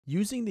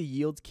Using the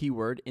yield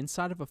keyword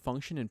inside of a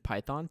function in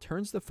Python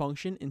turns the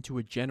function into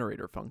a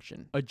generator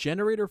function. A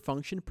generator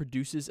function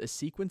produces a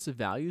sequence of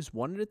values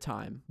one at a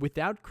time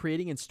without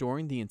creating and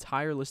storing the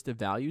entire list of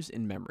values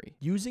in memory.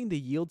 Using the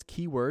yield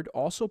keyword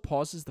also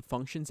pauses the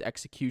function's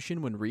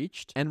execution when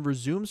reached and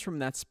resumes from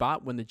that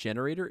spot when the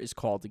generator is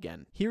called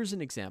again. Here's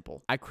an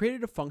example. I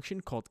created a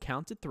function called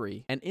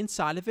count3, and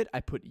inside of it I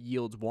put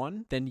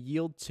yield1, then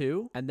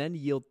yield2, and then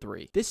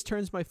yield3. This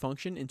turns my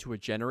function into a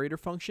generator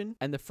function,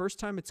 and the first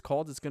time it's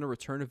called it's going to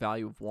return a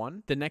value of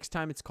 1. The next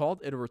time it's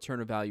called, it'll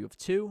return a value of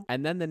 2,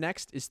 and then the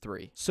next is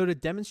 3. So to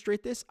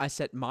demonstrate this, I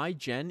set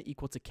myGen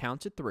equal to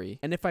count3,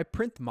 and if I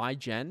print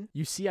myGen,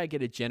 you see I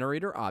get a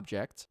generator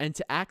object, and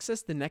to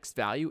access the next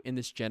value in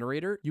this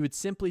generator, you would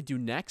simply do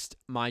next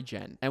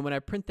myGen, and when I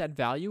print that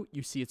value,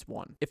 you see it's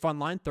 1. If on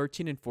line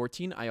 13 and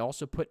 14, I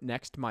also put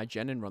next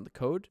myGen and run the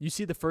code, you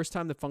see the first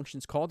time the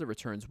function's called, it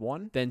returns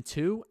 1, then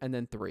 2, and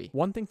then 3.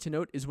 One thing to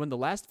note is when the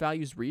last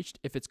value is reached,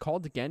 if it's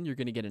called again, you're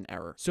going to get an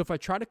error. So if I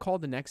try to call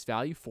the next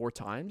value 4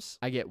 times,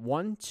 I get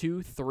 1,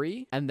 2,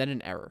 3, and then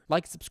an error.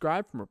 Like,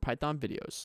 subscribe for more Python videos.